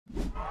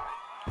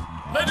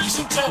Ladies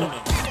and gentlemen.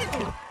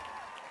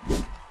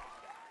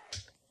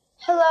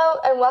 Hello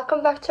and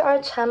welcome back to our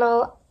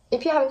channel.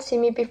 If you haven't seen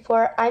me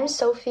before, I'm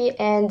Sophie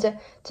and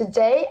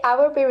today I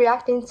will be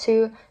reacting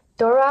to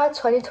Dora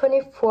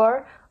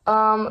 2024.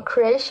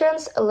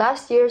 Croatia's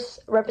last year's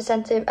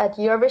representative at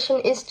Eurovision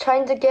is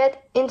trying to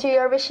get into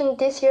Eurovision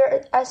this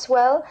year as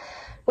well,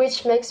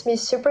 which makes me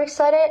super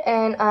excited,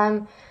 and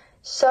I'm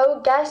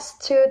so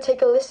gassed to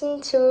take a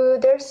listen to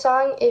their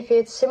song if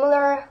it's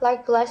similar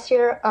like last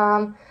year.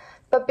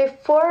 But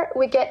before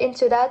we get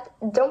into that,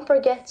 don't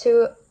forget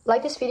to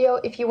like this video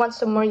if you want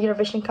some more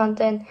Eurovision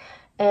content,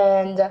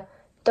 and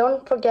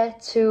don't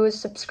forget to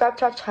subscribe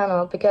to our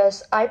channel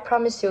because I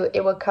promise you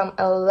it will come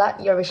a lot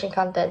Eurovision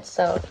content,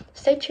 so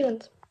stay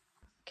tuned.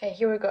 Okay,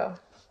 here we go.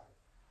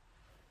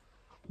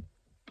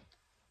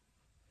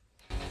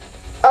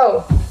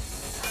 Oh,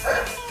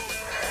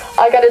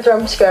 I got a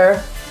jump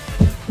scare.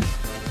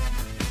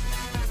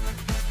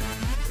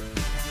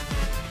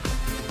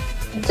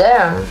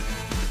 Damn.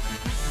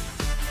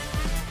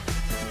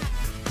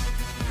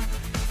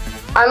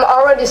 I'm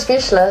already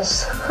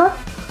speechless. Huh?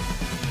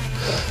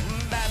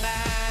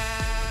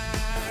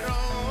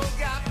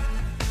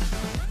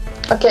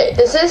 Okay,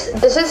 this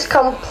is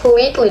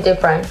completely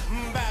different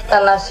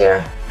than last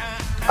year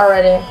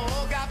already.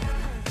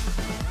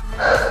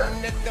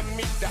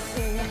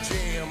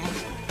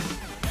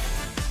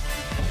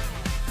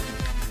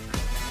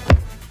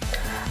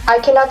 I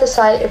cannot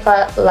decide if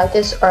I like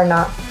this or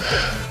not.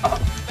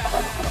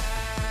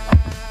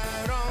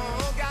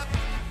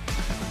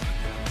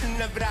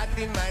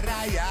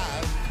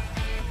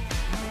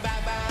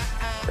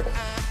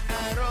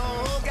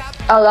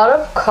 A lot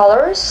of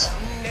colors.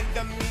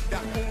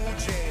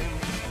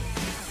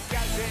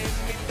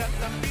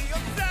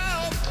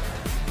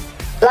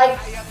 Like,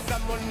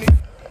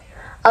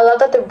 a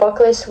lot of the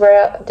vocalists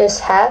wear this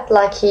hat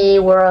like he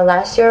wore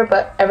last year,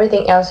 but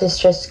everything else is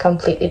just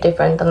completely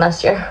different than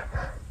last year.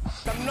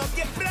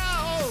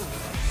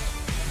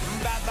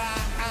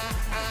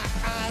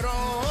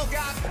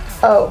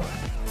 Oh.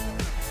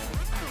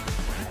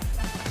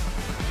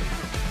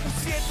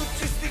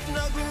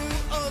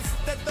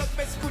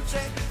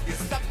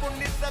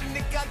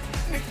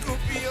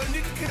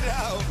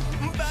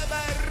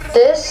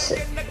 This,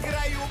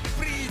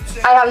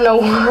 I have no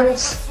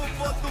words.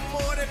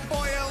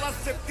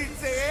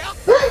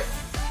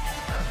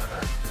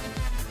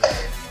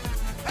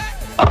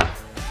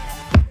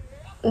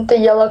 The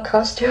yellow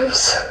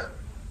costumes.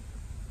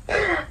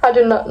 I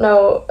do not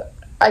know.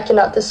 I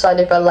cannot decide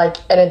if I like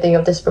anything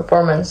of this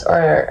performance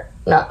or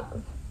not.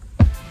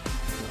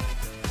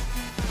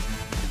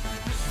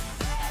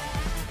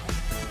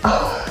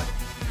 Oh.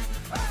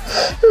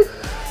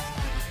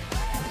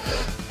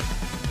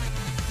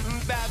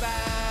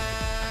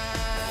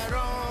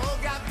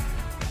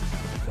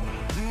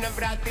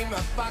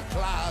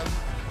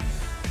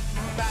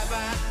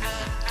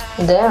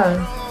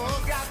 Damn.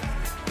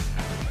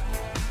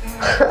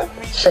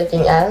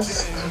 Shaking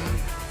ass.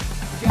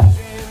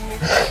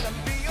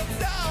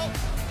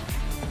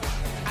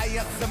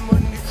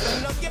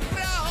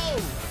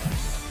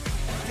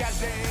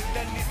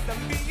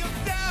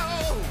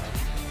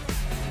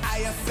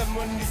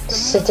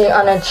 Sitting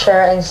on a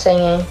chair and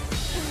singing.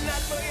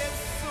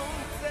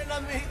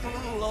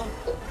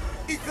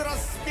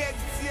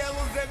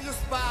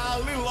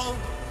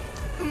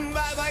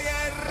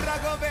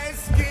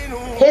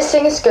 He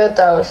sings good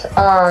though,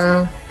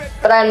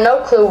 but I have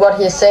no clue what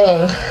he's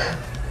singing.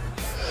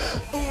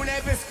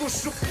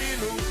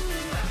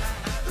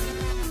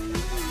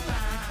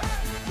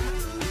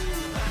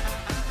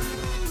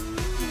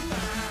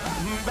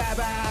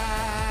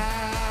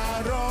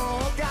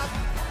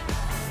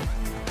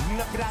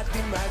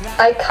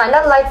 I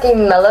kinda like the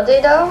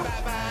melody though.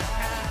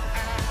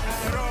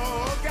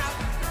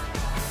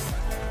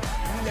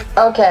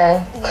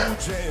 Okay.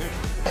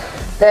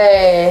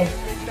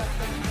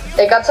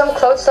 They got some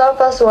clothes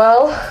up as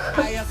well.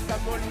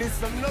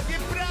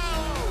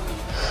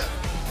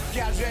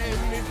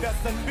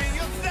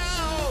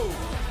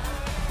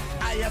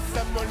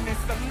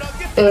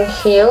 In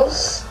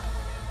heels.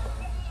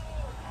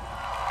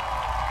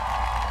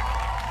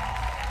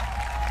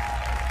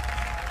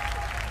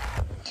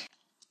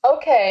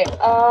 Okay,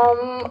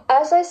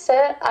 as I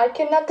said, I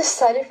cannot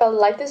decide if I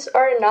like this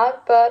or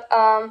not, but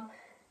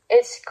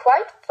it's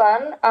quite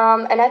fun,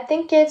 and I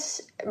think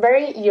it's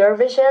very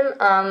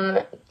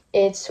Eurovision.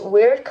 It's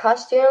weird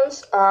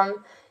costumes,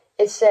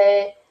 it's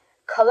a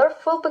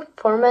colorful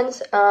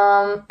performance,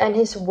 and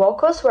his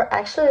vocals were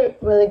actually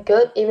really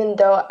good, even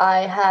though I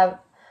have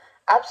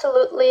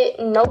absolutely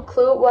no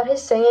clue what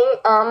he's singing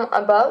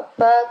about,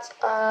 but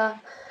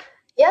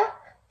yeah,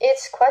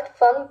 it's quite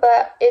fun,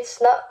 but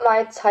it's not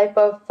my type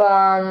of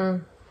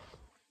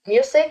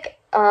music.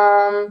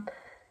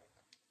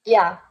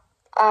 Yeah,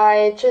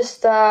 I'm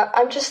just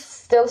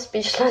still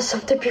speechless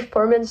of the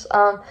performance,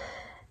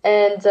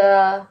 and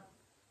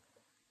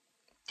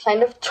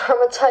kind of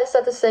traumatized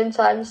at the same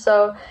time.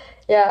 So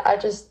yeah, I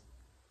just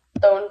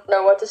don't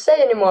know what to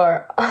say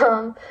anymore.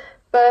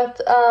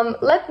 But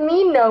let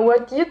me know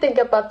what you think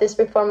about this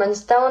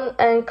performance down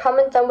and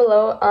comment down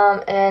below,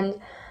 and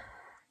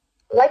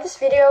like this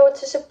video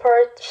to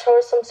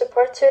show some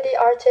support to the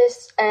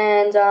artists,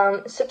 and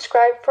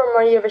subscribe for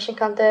more Eurovision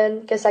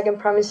content, because I can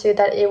promise you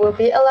that it will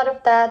be a lot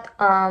of that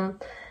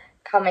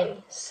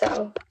coming.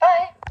 So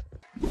bye.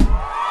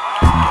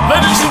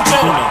 Ladies and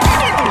gentlemen,